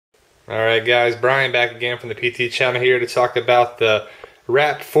Alright guys, Brian back again from the PT channel here to talk about the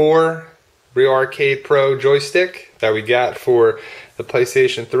Wrap 4 Real Arcade Pro joystick that we got for the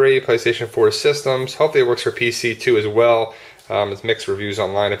PlayStation 3, PlayStation 4 systems. Hopefully it works for PC too as well. It's mixed reviews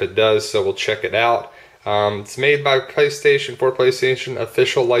online if it does, so we'll check it out. It's made by PlayStation 4, PlayStation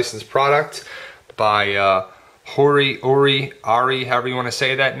official licensed product by HORI, however you want to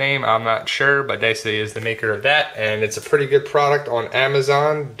say that name, I'm not sure, but basically is the maker of that, and it's a pretty good product on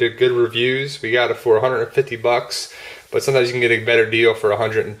Amazon. Did good reviews. We got it for 150 bucks, but sometimes you can get a better deal for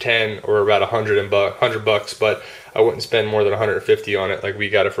 110 or about 100 bucks, but I wouldn't spend more than 150 on it like we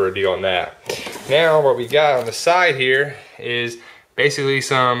got it for a deal on that. Now what we got on the side here is basically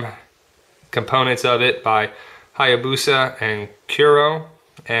some components of it by Hayabusa and Kuro.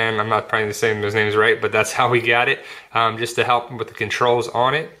 And I'm not probably saying those names right, but that's how we got it, just to help with the controls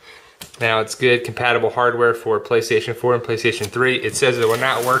on it. Now it's good compatible hardware for PlayStation 4 and PlayStation 3. It says it will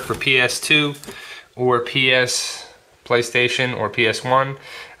not work for PS2 or PlayStation or PS1,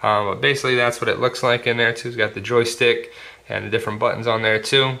 but basically that's what it looks like in there too. It's got the joystick and the different buttons on there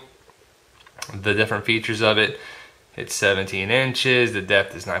too. The different features of it. It's 17 inches, the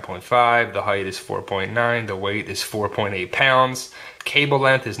depth is 9.5, the height is 4.9, the weight is 4.8 pounds, cable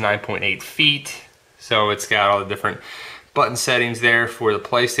length is 9.8 feet, so it's got all the different button settings there for the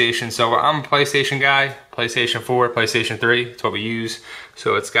PlayStation. So I'm a PlayStation guy, PlayStation 4, PlayStation 3, that's what we use.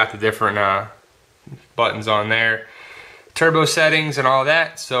 So it's got the different buttons on there, turbo settings and all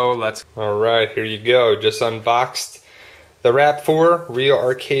that. So let's, alright, here you go, just unboxed the Wrap 4 Real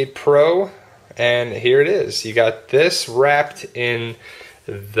Arcade Pro. And here it is. You got this wrapped in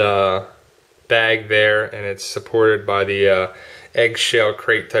the bag there, and it's supported by the eggshell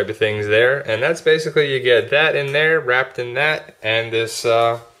crate type of things there. And that's basically, you get that in there, wrapped in that, and this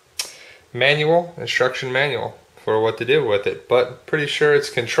instruction manual for what to do with it. But pretty sure it's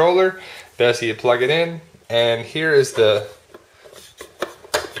controller. Best you plug it in. And here is the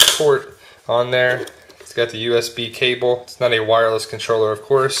port on there. It's got the USB cable. It's not a wireless controller, of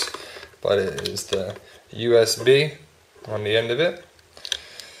course, but it is the USB on the end of it.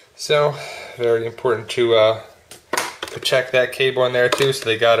 So very important to check that cable in there too, so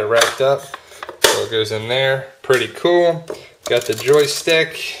they got it wrapped up. So it goes in there, pretty cool. Got the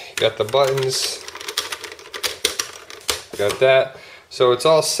joystick, got the buttons, got that. So it's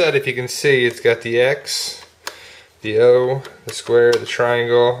all set. If you can see, it's got the X, the O, the square, the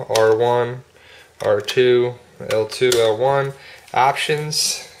triangle, R1, R2, L2, L1,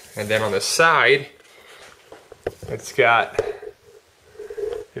 options. And then on the side, it's got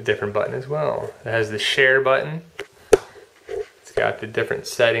a different button as well. It has the share button. It's got the different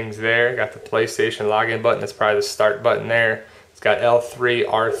settings there. Got the PlayStation login button. That's probably the start button there. It's got L3,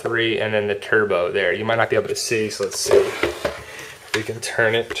 R3, and then the turbo there. You might not be able to see, so let's see if we can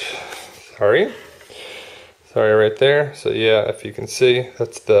turn it. Sorry right there. So yeah, if you can see,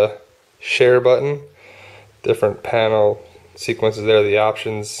 that's the share button. Different panel sequences there, the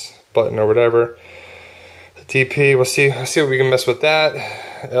options button or whatever. The TP, we'll see what we can mess with that.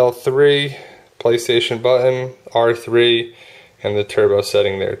 L3, PlayStation button, R3, and the turbo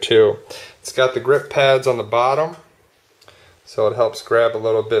setting there too. It's got the grip pads on the bottom, so it helps grab a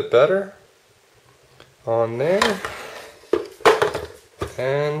little bit better on there.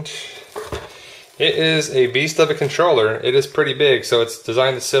 And it is a beast of a controller. It is pretty big, so it's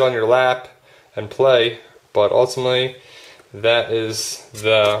designed to sit on your lap and play, but ultimately that is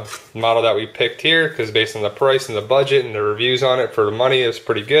the model that we picked here, because based on the price and the budget and the reviews on it for the money, it's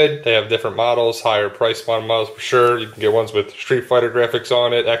pretty good. They have different models, higher price models for sure. You can get ones with Street Fighter graphics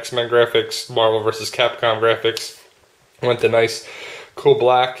on it, X-Men graphics, Marvel vs. Capcom graphics. Went the nice, cool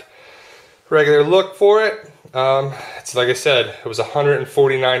black, regular look for it. It's like I said, it was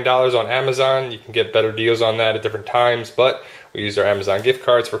 $149 on Amazon. You can get better deals on that at different times, but we used our Amazon gift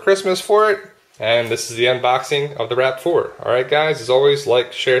cards for Christmas for it. And this is the unboxing of the Wrap 4. Alright guys, as always,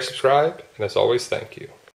 like, share, subscribe, and as always, thank you.